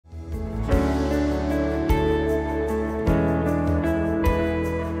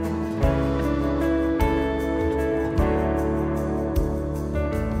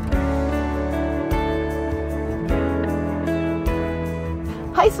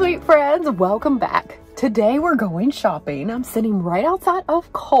Hi sweet friends, welcome back. Today we're going shopping. I'm sitting right outside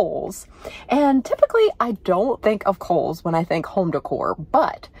of Kohl's, and typically I don't think of Kohl's when I think home decor,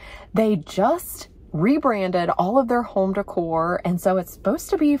 but they just rebranded all of their home decor, and so it's supposed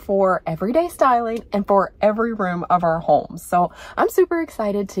to be for everyday styling and for every room of our homes. So I'm super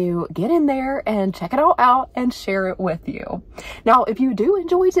excited to get in there and check it all out and share it with you. Now, if you do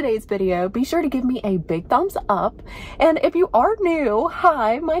enjoy today's video, be sure to give me a big thumbs up. And if you are new,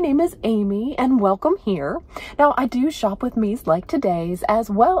 hi, my name is Amy and welcome here. Now, I do shop with me's like today's as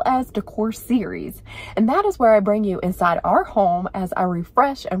well as Decor series, and that is where I bring you inside our home as I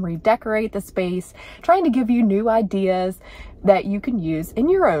refresh and redecorate the space, trying to give you new ideas that you can use in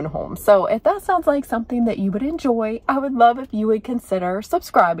your own home. So if that sounds like something that you would enjoy, I would love if you would consider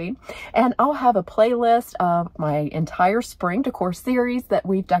subscribing, and I'll have a playlist of my entire spring decor series that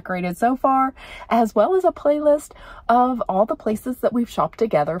we've decorated so far, as well as a playlist of all the places that we've shopped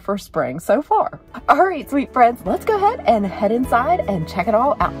together for spring so far. All right, sweet friends, let's go ahead and head inside and check it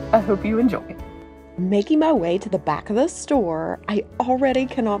all out. I hope you enjoy. Making my way to the back of the store, I already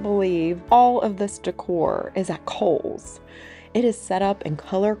cannot believe all of this decor is at Kohl's. It is set up in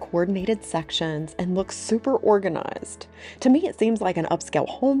color coordinated sections and looks super organized. To me, it seems like an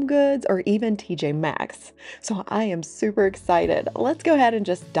upscale HomeGoods or even TJ Maxx. So I am super excited. Let's go ahead and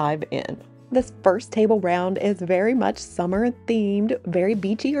just dive in. This first table round is very much summer themed, very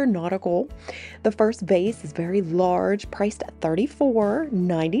beachy or nautical. The first vase is very large, priced at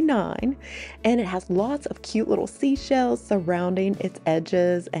 $34.99, and it has lots of cute little seashells surrounding its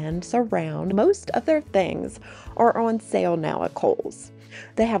edges and surround. Most of their things are on sale now at Kohl's.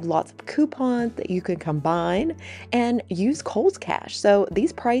 They have lots of coupons that you can combine and use Kohl's Cash. So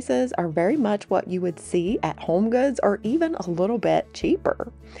these prices are very much what you would see at HomeGoods or even a little bit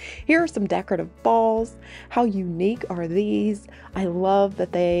cheaper. Here are some decorative balls. How unique are these? I love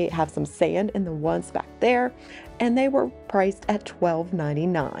that they have some sand in the ones back there, and they were priced at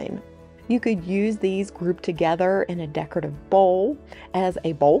 $12.99. You could use these grouped together in a decorative bowl as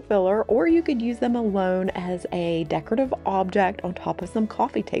a bowl filler, or you could use them alone as a decorative object on top of some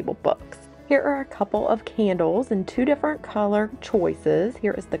coffee table books. Here are a couple of candles in two different color choices.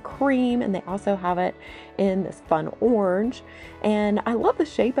 Here is the cream, and they also have it in this fun orange. And I love the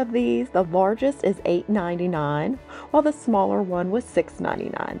shape of these. The largest is $8.99, while the smaller one was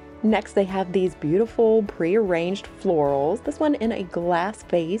 $6.99. Next, they have these beautiful pre-arranged florals. This one in a glass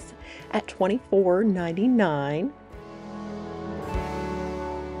vase at $24.99.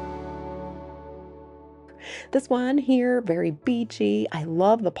 This one here, very beachy. I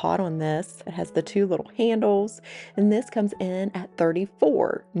love the pot on this. It has the two little handles, and this comes in at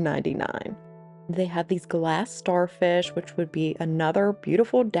 $34.99. They have these glass starfish, which would be another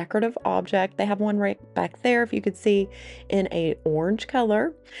beautiful decorative object. They have one right back there, if you could see, in a orange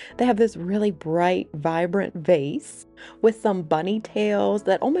color. They have this really bright, vibrant vase with some bunny tails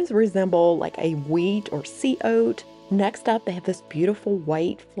that almost resemble like a wheat or sea oat. Next up, they have this beautiful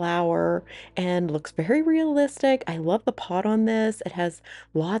white flower and looks very realistic. I love the pot on this. It has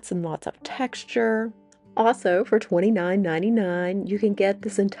lots and lots of texture. Also, for $29.99, you can get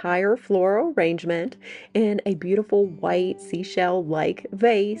this entire floral arrangement in a beautiful white seashell-like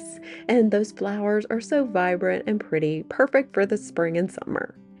vase, and those flowers are so vibrant and pretty, perfect for the spring and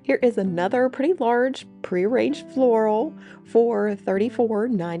summer. Here is another pretty large pre-arranged floral for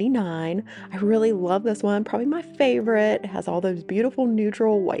 $34.99. I really love this one, probably my favorite. It has all those beautiful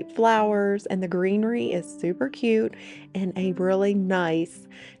neutral white flowers, and the greenery is super cute in a really nice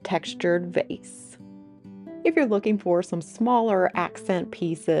textured vase. If you're looking for some smaller accent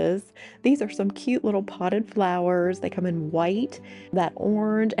pieces, these are some cute little potted flowers. They come in white, that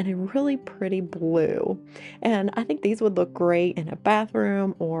orange, and a really pretty blue. And I think these would look great in a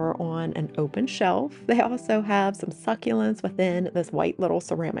bathroom or on an open shelf. They also have some succulents within this white little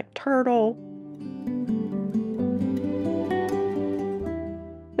ceramic turtle.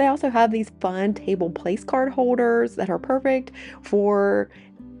 They also have these fun table place card holders that are perfect for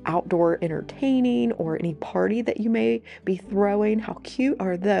outdoor entertaining or any party that you may be throwing. How cute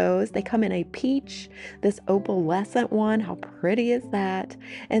are those? They come in a peach, this opalescent one. How pretty is that?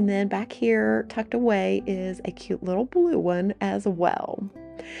 And then back here tucked away is a cute little blue one as well.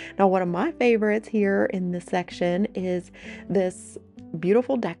 Now, one of my favorites here in this section is this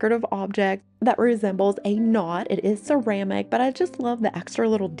beautiful decorative object that resembles a knot. It is ceramic, but I just love the extra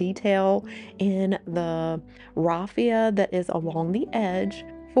little detail in the raffia that is along the edge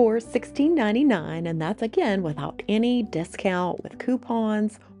for $16.99, and that's again without any discount with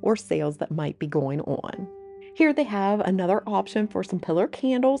coupons or sales that might be going on. Here they have another option for some pillar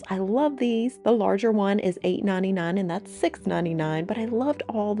candles. I love these. The larger one is $8.99 and that's $6.99, but I loved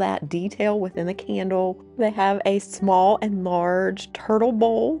all that detail within the candle. They have a small and large turtle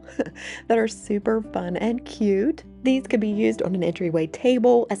bowl that are super fun and cute. These could be used on an entryway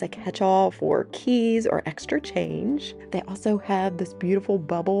table as a catch-all for keys or extra change. They also have this beautiful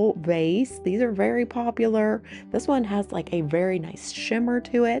bubble vase. These are very popular. This one has like a very nice shimmer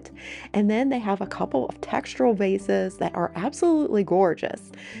to it. And then they have a couple of textural vases that are absolutely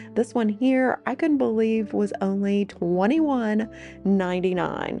gorgeous. This one here, I couldn't believe was only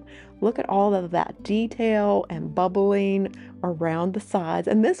 $21.99. Look at all of that detail and bubbling around the sides.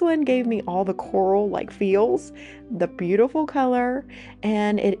 And this one gave me all the coral like feels, the beautiful color,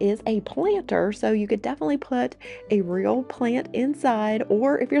 and it is a planter. So you could definitely put a real plant inside,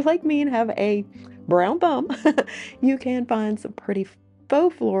 or if you're like me and have a brown thumb, you can find some pretty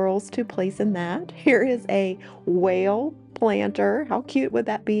faux florals to place in that. Here is a whale planter. How cute would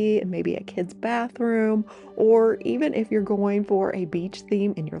that be in maybe a kid's bathroom, or even if you're going for a beach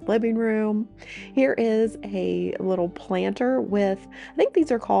theme in your living room. Here is a little planter with, I think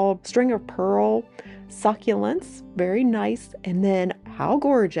these are called string of pearl succulents. Very nice. And then how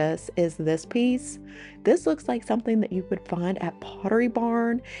gorgeous is this piece? This looks like something that you would find at Pottery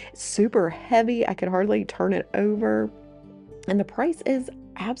Barn. It's super heavy. I could hardly turn it over. And the price is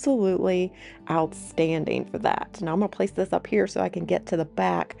absolutely outstanding for that. Now I'm going to place this up here so I can get to the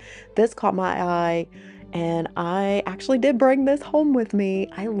back. This caught my eye, and I actually did bring this home with me.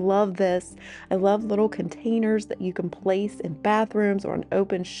 I love this. I love little containers that you can place in bathrooms or on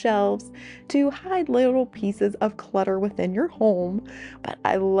open shelves to hide little pieces of clutter within your home. But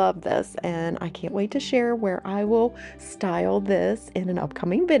I love this, and I can't wait to share where I will style this in an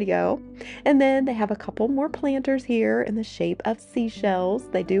upcoming video. And then they have a couple more planters here in the shape of seashells.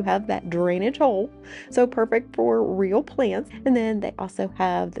 They do have that drainage hole, so perfect for real plants. And then they also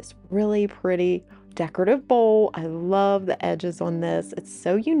have this really pretty decorative bowl. I love the edges on this. It's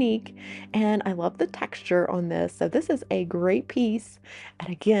so unique, and I love the texture on this. So this is a great piece, and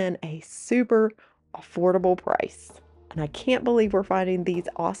again, a super affordable price. And I can't believe we're finding these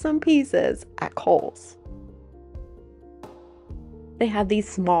awesome pieces at Kohl's. They have these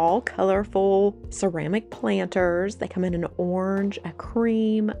small, colorful ceramic planters. They come in an orange, a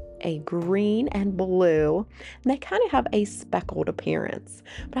cream, a green, and blue. And they kind of have a speckled appearance.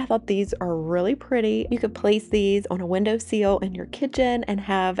 But I thought these are really pretty. You could place these on a windowsill in your kitchen and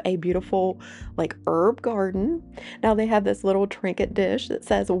have a beautiful like herb garden. Now they have this little trinket dish that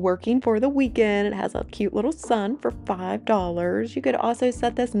says working for the weekend. It has a cute little sun for $5. You could also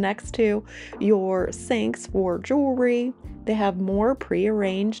set this next to your sinks for jewelry. They have more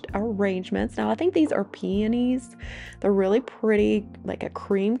pre-arranged arrangements. Now I think these are peonies. They're really pretty, like a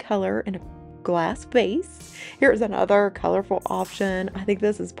cream color in a glass vase. Here's another colorful option. I think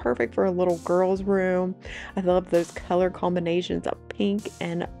this is perfect for a little girl's room. I love those color combinations of pink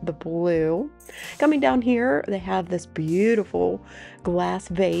and the blue. Coming down here, they have this beautiful glass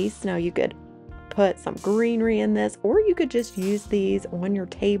vase. Now you could put some greenery in this, or you could just use these on your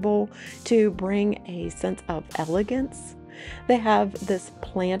table to bring a sense of elegance. They have this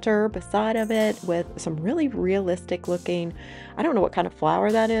planter beside of it with some really realistic looking, I don't know what kind of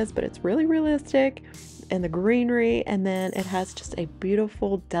flower that is, but it's really realistic, and the greenery, and then it has just a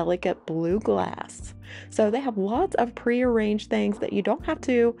beautiful delicate blue glass. So they have lots of pre-arranged things that you don't have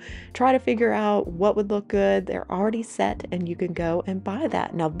to try to figure out what would look good. They're already set and you can go and buy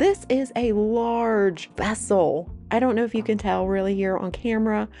that. Now this is a large vessel. I don't know if you can tell really here on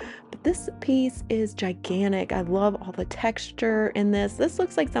camera, but this piece is gigantic. I love all the texture in this. This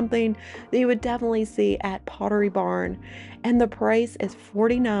looks like something that you would definitely see at Pottery Barn, and the price is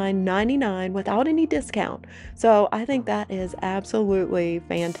 $49.99 without any discount. So I think that is absolutely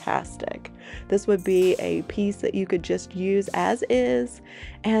fantastic. This would be a piece that you could just use as is,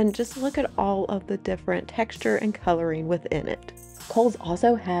 and just look at all of the different texture and coloring within it. Kohl's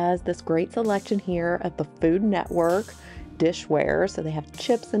also has this great selection here of the Food Network dishware. So they have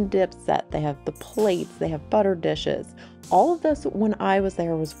chips and dip set, they have the plates, they have butter dishes. All of this when I was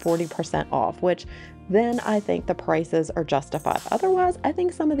there was 40% off, which then I think the prices are justified. Otherwise, I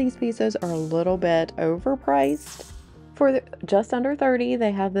think some of these pieces are a little bit overpriced. For just under $30,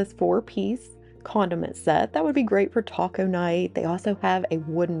 they have this 4-piece condiment set that would be great for taco night. They also have a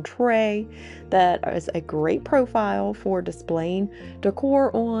wooden tray that is a great profile for displaying decor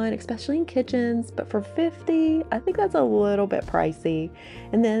on, especially in kitchens, but for $50, I think that's a little bit pricey.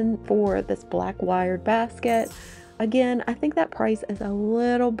 And then for this black wired basket, again, I think that price is a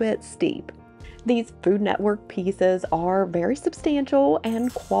little bit steep. These Food Network pieces are very substantial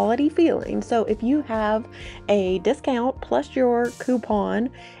and quality feeling. So if you have a discount plus your coupon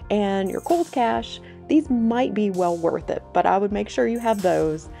and your Kohl's cash, these might be well worth it, but I would make sure you have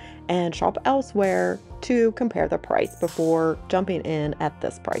those and shop elsewhere to compare the price before jumping in at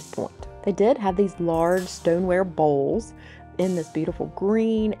this price point. They did have these large stoneware bowls in this beautiful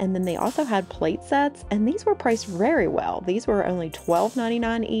green, and then they also had plate sets, and these were priced very well. These were only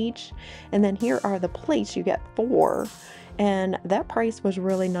 $12.99 each, and then here are the plates. You get 4, and that price was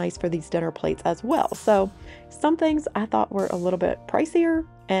really nice for these dinner plates as well. So some things I thought were a little bit pricier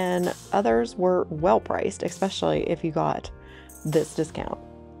and others were well priced, especially if you got this discount.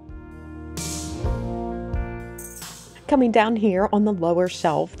 Coming down here on the lower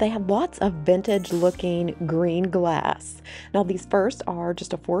shelf, they have lots of vintage looking green glass. Now these first are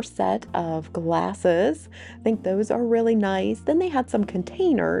just a 4 set of glasses. I think those are really nice. Then they had some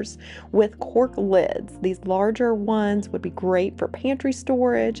containers with cork lids. These larger ones would be great for pantry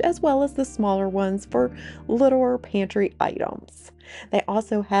storage, as well as the smaller ones for littler pantry items. They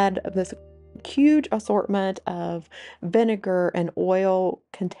also had this huge assortment of vinegar and oil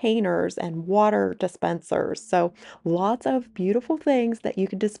containers and water dispensers. So lots of beautiful things that you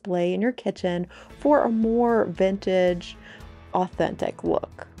can display in your kitchen for a more vintage, authentic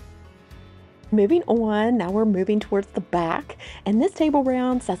look. Moving on, now we're moving towards the back, and this table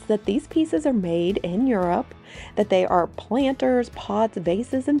round says that these pieces are made in Europe, that they are planters, pots,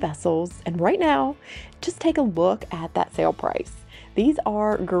 vases, and vessels. And right now, just take a look at that sale price. These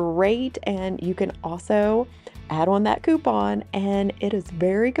are great, and you can also add on that coupon, and it is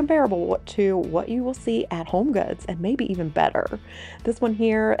very comparable to what you will see at HomeGoods, and maybe even better. This one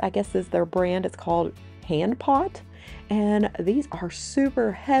here, I guess, is their brand. It's called Hand Pot, and these are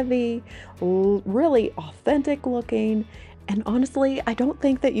super heavy, really authentic looking. And honestly, I don't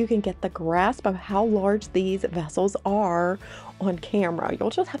think that you can get the grasp of how large these vessels are on camera.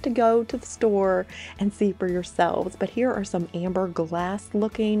 You'll just have to go to the store and see for yourselves. But here are some amber glass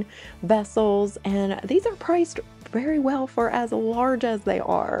looking vessels, and these are priced very well for as large as they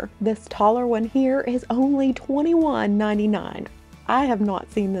are. This taller one here is only $21.99. I have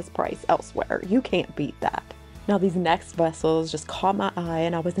not seen this price elsewhere. You can't beat that. Now these next vessels just caught my eye,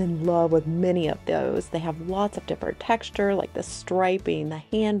 and I was in love with many of those. They have lots of different texture, like the striping, the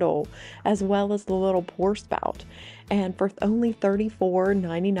handle, as well as the little pour spout. And for only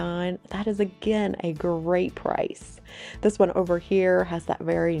 $34.99, that is again a great price. This one over here has that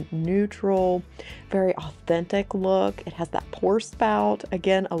very neutral, very authentic look. It has that pour spout,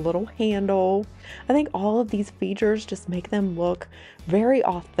 again, a little handle. I think all of these features just make them look very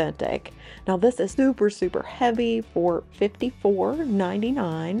authentic. Now this is super, super heavy for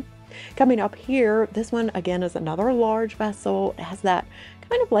 $54.99. Coming up here, this one again is another large vessel. It has that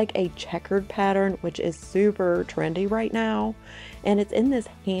kind of like a checkered pattern, which is super trendy right now, and it's in this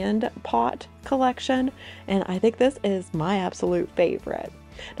hand pot collection, and I think this is my absolute favorite.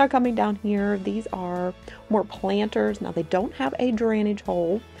 Now coming down here, these are more planters. Now they don't have a drainage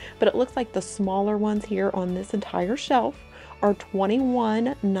hole, but it looks like the smaller ones here on this entire shelf are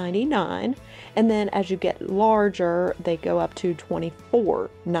 $21.99, and then as you get larger they go up to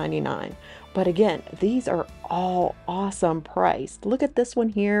 $24.99. But again, these are all awesome priced. Look at this one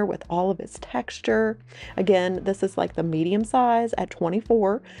here with all of its texture. Again, this is like the medium size at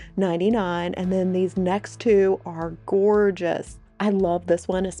 $24.99, and then these next two are gorgeous. I love this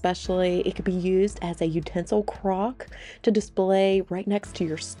one especially. It could be used as a utensil crock to display right next to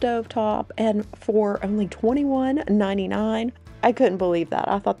your stovetop, and for only $21.99. I couldn't believe that.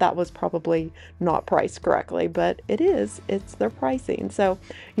 I thought that was probably not priced correctly, but it is. It's their pricing. So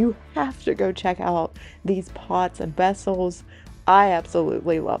you have to go check out these pots and vessels. I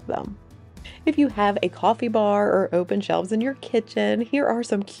absolutely love them. If you have a coffee bar or open shelves in your kitchen, here are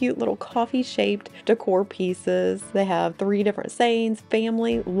some cute little coffee-shaped decor pieces. They have 3 different sayings: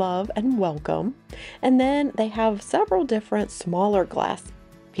 family, love, and welcome. And then they have several different smaller glass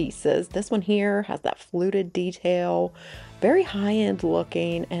pieces. This one here has that fluted detail, very high-end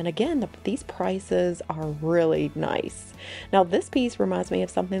looking, and again, these prices are really nice. Now this piece reminds me of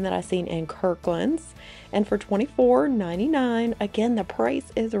something that I've seen in Kirkland's, and for $24.99, again, the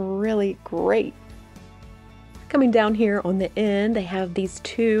price is really great. Coming down here on the end, they have these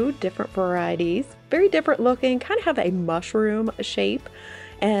 2 different varieties, very different looking, kind of have a mushroom shape,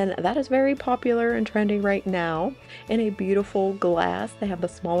 and that is very popular and trendy right now. In a beautiful glass, they have the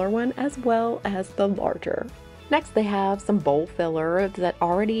smaller one as well as the larger. Next, they have some bowl filler that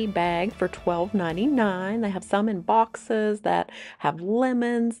already bagged for $12.99. They have some in boxes that have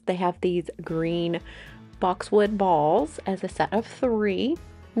lemons. They have these green boxwood balls as a set of 3.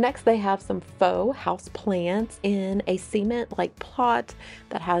 Next, they have some faux house plants in a cement-like plot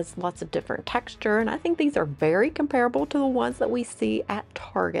that has lots of different texture, and I think these are very comparable to the ones that we see at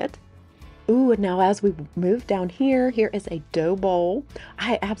Target. Ooh, and now as we move down here, here is a dough bowl.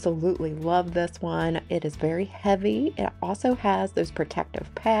 I absolutely love this one. It is very heavy. It also has those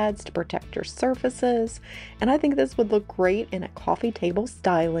protective pads to protect your surfaces. And I think this would look great in a coffee table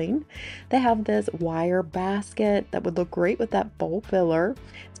styling. They have this wire basket that would look great with that bowl filler.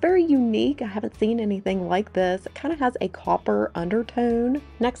 It's very unique. I haven't seen anything like this. It kind of has a copper undertone.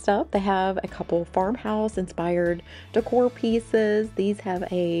 Next up, they have a couple farmhouse inspired decor pieces. These have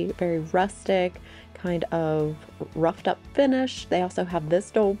a very rustic kind of roughed up finish. They also have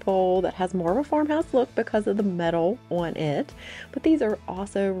this dough bowl that has more of a farmhouse look because of the metal on it. But these are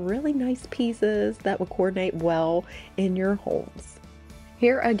also really nice pieces that would coordinate well in your homes.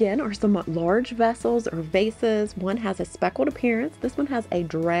 Here again are some large vessels or vases. One has a speckled appearance. This one has a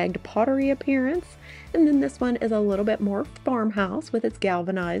dragged pottery appearance. And then this one is a little bit more farmhouse with its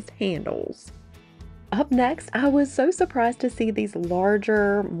galvanized handles. Up next, I was so surprised to see these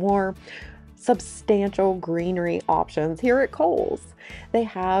larger, more substantial greenery options here at Kohl's. They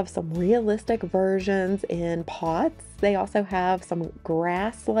have some realistic versions in pots. They also have some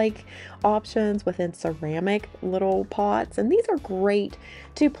grass-like options within ceramic little pots, and these are great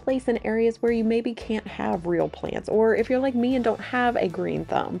to place in areas where you maybe can't have real plants, or if you're like me and don't have a green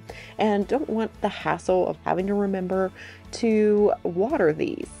thumb and don't want the hassle of having to remember to water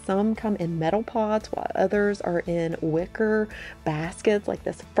these. Some come in metal pots while others are in wicker baskets like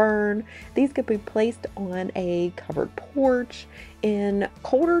this fern. These could be placed on a covered porch in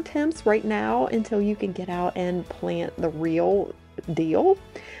colder temps right now until you can get out and plant the real deal.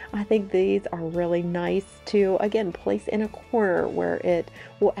 I think these are really nice to, again, place in a corner where it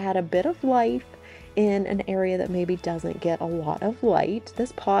will add a bit of life in an area that maybe doesn't get a lot of light.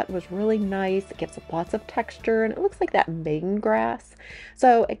 This pot was really nice. It gives lots of texture and it looks like that maiden grass.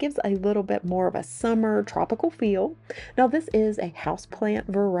 So it gives a little bit more of a summer tropical feel. Now this is a houseplant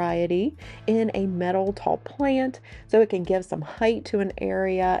variety in a metal tall plant, so it can give some height to an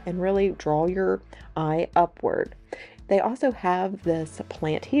area and really draw your eye upward. They also have this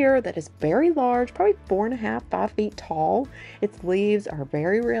plant here that is very large, probably 4.5, 5 feet tall. Its leaves are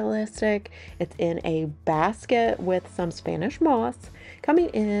very realistic. It's in a basket with some Spanish moss, coming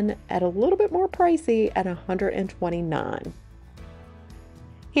in at a little bit more pricey at $129.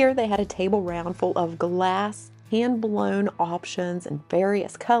 Here they had a table round full of glass hand-blown options in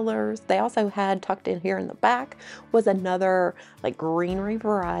various colors. They also had, tucked in here in the back, was another like greenery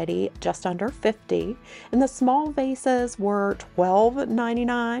variety, just under $50. And the small vases were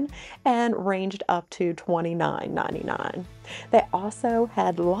 $12.99 and ranged up to $29.99. They also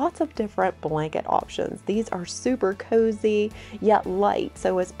had lots of different blanket options. These are super cozy yet light,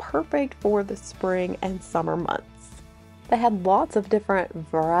 so it's perfect for the spring and summer months. They had lots of different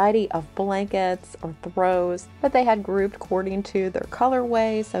variety of blankets or throws that they had grouped according to their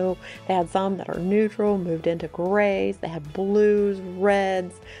colorway. So they had some that are neutral, moved into grays. They had blues,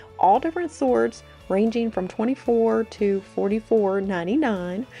 reds, all different sorts, ranging from $24 to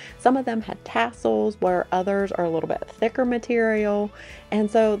 $44.99. Some of them had tassels, where others are a little bit thicker material. And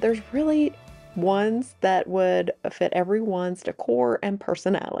so there's really ones that would fit everyone's decor and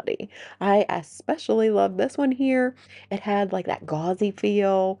personality. I especially love this one here. It had like that gauzy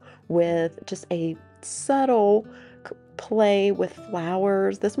feel with just a subtle play with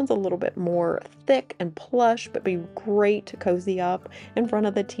flowers. This one's a little bit more thick and plush, but be great to cozy up in front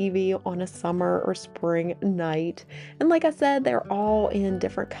of the TV on a summer or spring night. And like I said, they're all in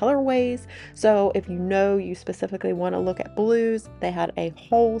different colorways. So if you know you specifically want to look at blues, they had a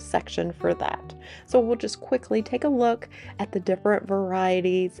whole section for that. So we'll just quickly take a look at the different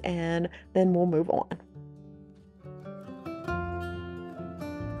varieties and then we'll move on.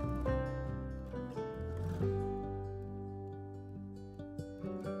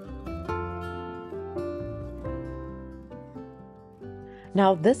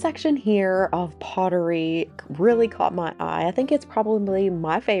 Now this section here of pottery really caught my eye. I think it's probably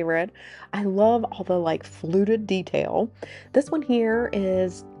my favorite. I love all the like fluted detail. This one here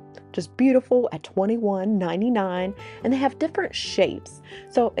is just beautiful at $21.99, and they have different shapes.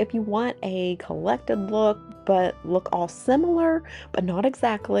 So if you want a collected look but look all similar but not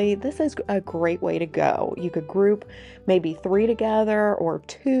exactly, this is a great way to go. You could group maybe 3 together or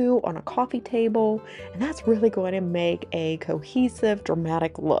 2 on a coffee table, and that's really going to make a cohesive,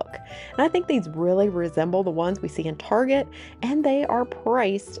 dramatic look. And I think these really resemble the ones we see in Target, and they are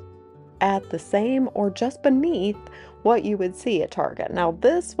priced at the same or just beneath what you would see at Target. Now,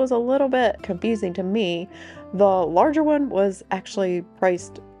 this was a little bit confusing to me. The larger one was actually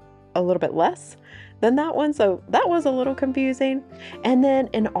priced a little bit less than that one, so that was a little confusing. And then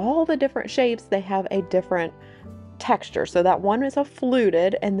in all the different shapes, they have a different texture. So that one is a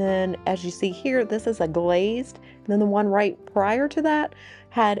fluted, and then as you see here, this is a glazed, and then the one right prior to that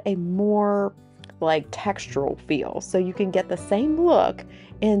had a more like textural feel. So you can get the same look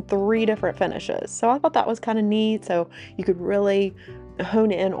in 3 different finishes. So I thought that was kind of neat. So you could really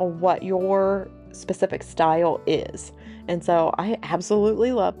hone in on what your specific style is. And so I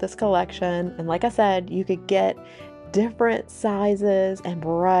absolutely love this collection. And like I said, you could get different sizes and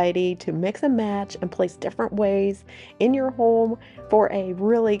variety to mix and match and place different ways in your home for a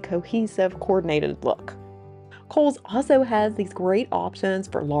really cohesive, coordinated look. Kohl's also has these great options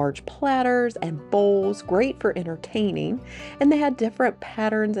for large platters and bowls, great for entertaining, and they had different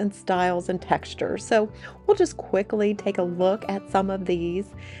patterns and styles and textures. So we'll just quickly take a look at some of these.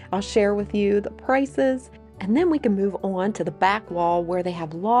 I'll share with you the prices, and then we can move on to the back wall where they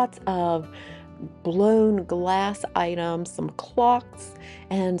have lots of blown glass items, some clocks,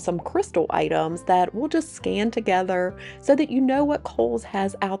 and some crystal items that we'll just scan together so that you know what Kohl's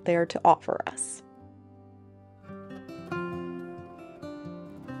has out there to offer us.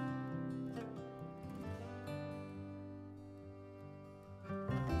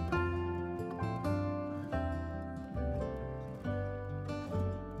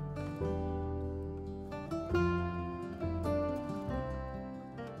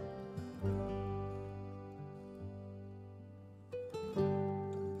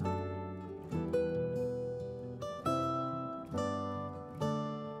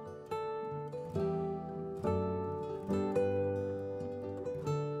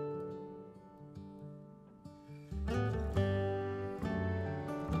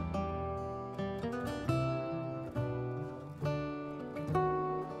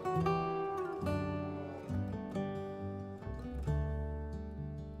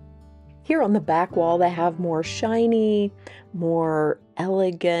 Here on the back wall, they have more shiny, more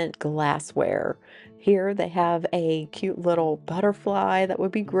elegant glassware. Here they have a cute little butterfly that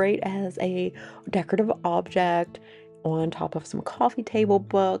would be great as a decorative object on top of some coffee table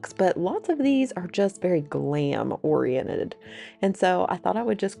books, but lots of these are just very glam oriented. And so I thought I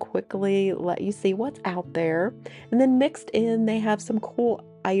would just quickly let you see what's out there. And then mixed in, they have some cool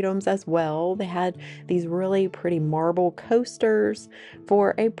items as well. They had these really pretty marble coasters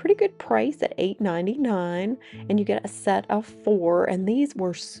for a pretty good price at $8.99, and you get a set of 4, and these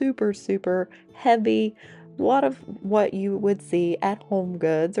were super, super heavy. A lot of what you would see at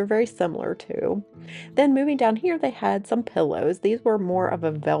HomeGoods are very similar to. Then moving down here, they had some pillows. These were more of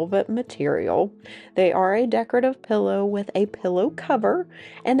a velvet material. They are a decorative pillow with a pillow cover,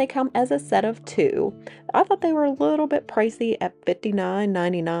 and they come as a set of 2. I thought they were a little bit pricey at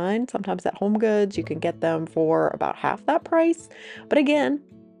 $59.99. Sometimes at HomeGoods, you can get them for about half that price. But again,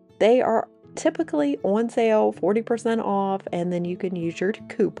 they are typically on sale, 40% off, and then you can use your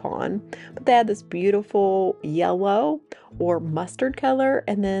coupon. But they had this beautiful yellow or mustard color,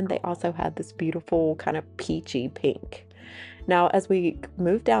 and then they also had this beautiful kind of peachy pink. Now, as we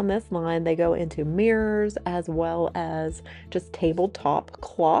move down this line, they go into mirrors as well as just tabletop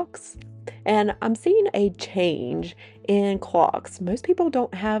clocks. And I'm seeing a change in clocks. Most people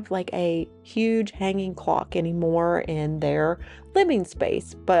don't have like a huge hanging clock anymore in their living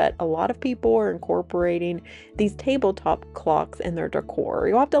space, but a lot of people are incorporating these tabletop clocks in their decor.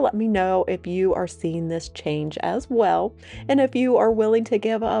 You'll have to let me know if you are seeing this change as well, and if you are willing to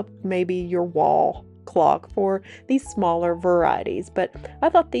give up maybe your wall clock for these smaller varieties. But I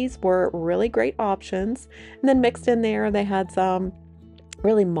thought these were really great options. And then mixed in there, they had some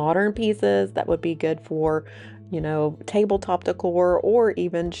really modern pieces that would be good for, tabletop decor or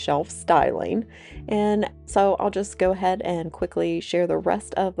even shelf styling. And so I'll just go ahead and quickly share the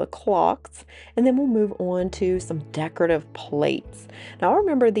rest of the clocks, and then we'll move on to some decorative plates. Now, I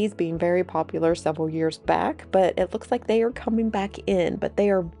remember these being very popular several years back, but it looks like they are coming back in, but they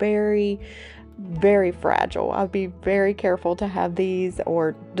are very, very fragile. I'd be very careful to have these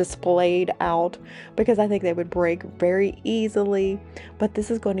or displayed out because I think they would break very easily. But this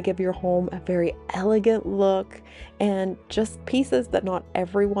is going to give your home a very elegant look and just pieces that not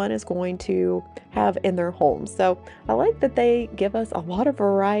everyone is going to have in their home. So I like that they give us a lot of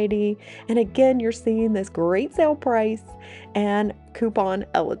variety. And again, you're seeing this great sale price and coupon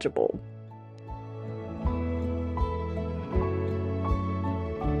eligible.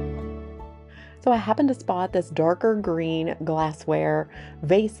 So I happened to spot this darker green glassware,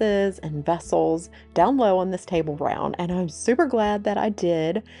 vases and vessels down low on this table round, and I'm super glad that I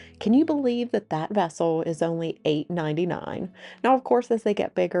did. Can you believe that that vessel is only $8.99? Now, of course, as they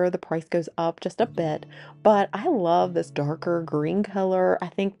get bigger, the price goes up just a bit, but I love this darker green color. I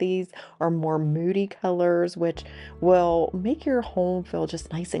think these are more moody colors, which will make your home feel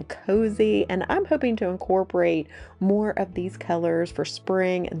just nice and cozy. And I'm hoping to incorporate more of these colors for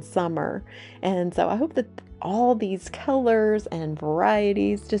spring and summer. And so I hope that all these colors and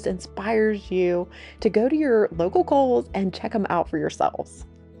varieties just inspires you to go to your local Kohl's and check them out for yourselves.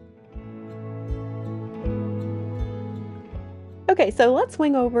 Okay, so let's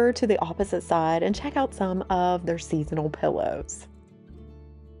swing over to the opposite side and check out some of their seasonal pillows.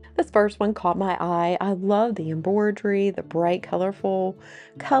 This first one caught my eye. I love the embroidery, the bright, colorful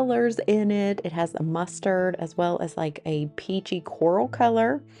colors in it. It has a mustard as well as like a peachy coral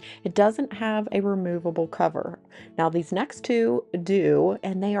color. It doesn't have a removable cover. Now, these next two do,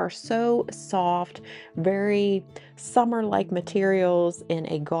 and they are so soft, very summer-like materials in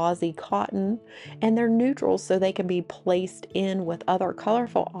a gauzy cotton, and they're neutral so they can be placed in with other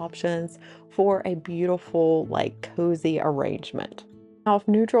colorful options for a beautiful, like cozy arrangement. Now, if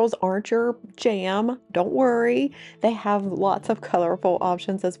neutrals aren't your jam, don't worry. They have lots of colorful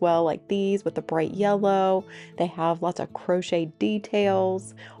options as well, like these with the bright yellow. They have lots of crochet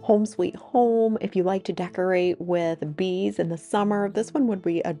details. Home Sweet Home, if you like to decorate with bees in the summer, this one would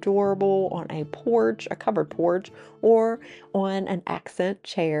be adorable on a porch, a covered porch, or on an accent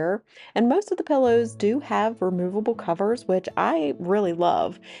chair. And most of the pillows do have removable covers, which I really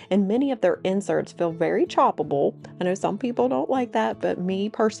love. And many of their inserts feel very choppable. I know some people don't like that, but me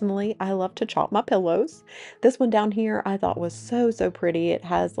personally, I love to chop my pillows. This one down here I thought was so pretty. It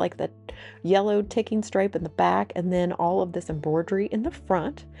has like the yellow ticking stripe in the back and then all of this embroidery in the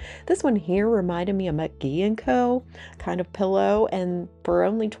front. This one here reminded me of McGee & Co. kind of pillow, and for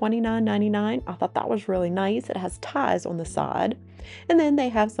only $29.99, I thought that was really nice. It has ties on the side. And then they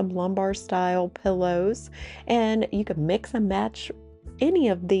have some lumbar style pillows, and you can mix and match any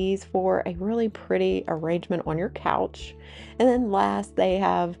of these for a really pretty arrangement on your couch. And then last, they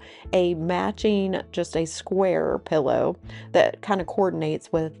have a matching, just a square pillow that kind of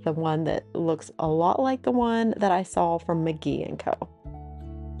coordinates with the one that looks a lot like the one that I saw from McGee & Co.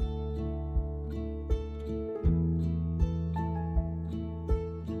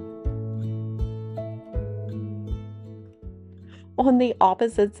 On the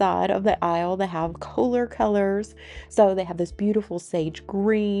opposite side of the aisle, they have cooler colors. So they have this beautiful sage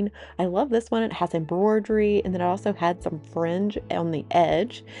green. I love this one. It has embroidery, and then it also had some fringe on the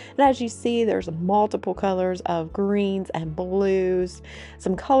edge. And as you see, there's multiple colors of greens and blues,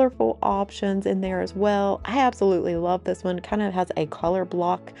 some colorful options in there as well. I absolutely love this one. It kind of has a color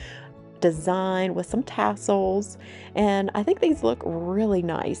block design with some tassels, and I think these look really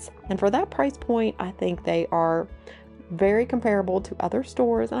nice. And for that price point, I think they are very comparable to other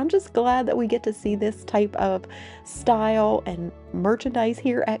stores. And I'm just glad that we get to see this type of style and merchandise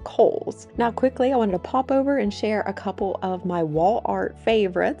here at Kohl's. Now, quickly, I wanted to pop over and share a couple of my wall art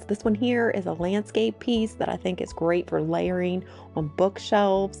favorites. This one here is a landscape piece that I think is great for layering on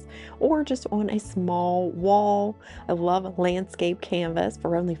bookshelves or just on a small wall. I love landscape canvas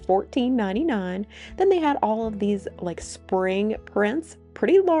for only $14.99. Then they had all of these like spring prints,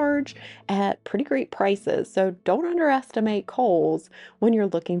 pretty large at pretty great prices. So don't underestimate Kohl's when you're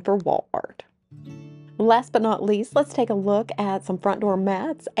looking for wall art. Last but not least, let's take a look at some front door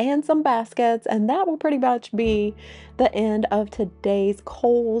mats and some baskets, and that will pretty much be the end of today's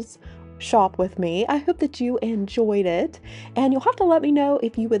Kohl's shop with me. I hope that you enjoyed it, and you'll have to let me know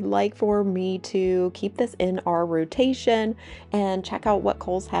if you would like for me to keep this in our rotation and check out what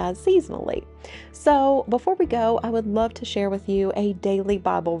Kohl's has seasonally. So before we go, I would love to share with you a daily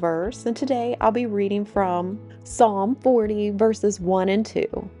Bible verse, and today I'll be reading from Psalm 40 verses 1 and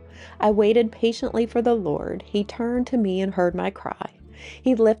 2. I waited patiently for the Lord. He turned to me and heard my cry.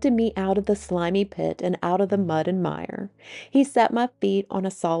 He lifted me out of the slimy pit and out of the mud and mire. He set my feet on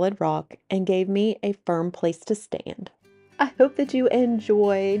a solid rock and gave me a firm place to stand. I hope that you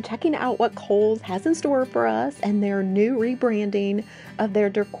enjoyed checking out what Kohl's has in store for us and their new rebranding of their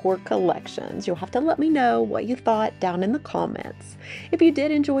decor collections. You'll have to let me know what you thought down in the comments. If you did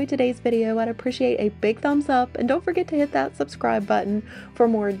enjoy today's video, I'd appreciate a big thumbs up, and don't forget to hit that subscribe button for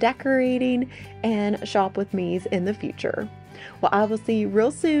more decorating and shop with me's in the future. Well, I will see you real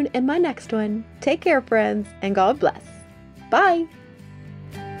soon in my next one. Take care, friends, and God bless. Bye.